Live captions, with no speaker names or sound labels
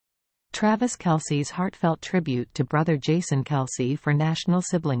Travis Kelce's heartfelt tribute to brother Jason Kelce for National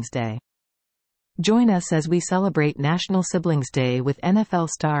Siblings Day. Join us as we celebrate National Siblings Day with NFL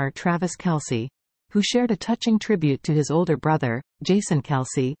star Travis Kelce, who shared a touching tribute to his older brother, Jason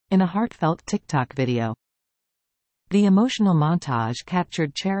Kelce, in a heartfelt TikTok video. The emotional montage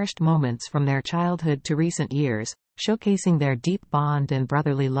captured cherished moments from their childhood to recent years, showcasing their deep bond and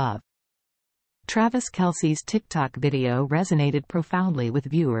brotherly love. Travis Kelce's TikTok video resonated profoundly with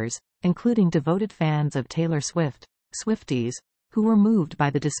viewers, including devoted fans of Taylor Swift, Swifties, who were moved by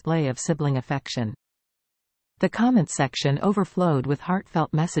the display of sibling affection. The comments section overflowed with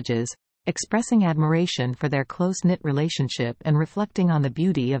heartfelt messages, expressing admiration for their close-knit relationship and reflecting on the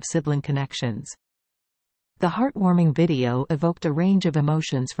beauty of sibling connections. The heartwarming video evoked a range of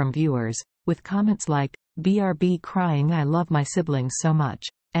emotions from viewers, with comments like, "BRB crying, I love my siblings so much,"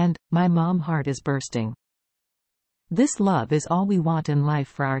 and "My mom heart is bursting." This love is all we want in life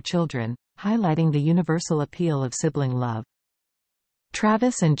for our children, highlighting the universal appeal of sibling love.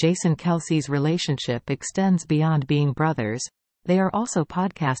 Travis and Jason Kelce's relationship extends beyond being brothers. They are also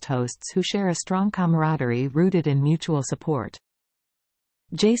podcast hosts who share a strong camaraderie rooted in mutual support.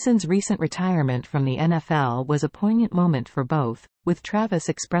 Jason's recent retirement from the NFL was a poignant moment for both, with Travis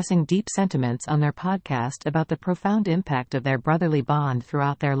expressing deep sentiments on their podcast about the profound impact of their brotherly bond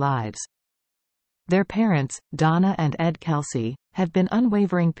throughout their lives. Their parents, Donna and Ed Kelce, have been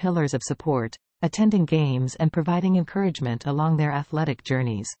unwavering pillars of support, attending games and providing encouragement along their athletic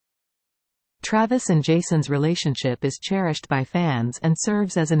journeys. Travis and Jason's relationship is cherished by fans and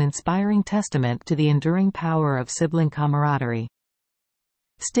serves as an inspiring testament to the enduring power of sibling camaraderie.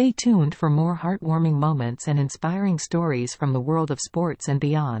 Stay tuned for more heartwarming moments and inspiring stories from the world of sports and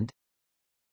beyond.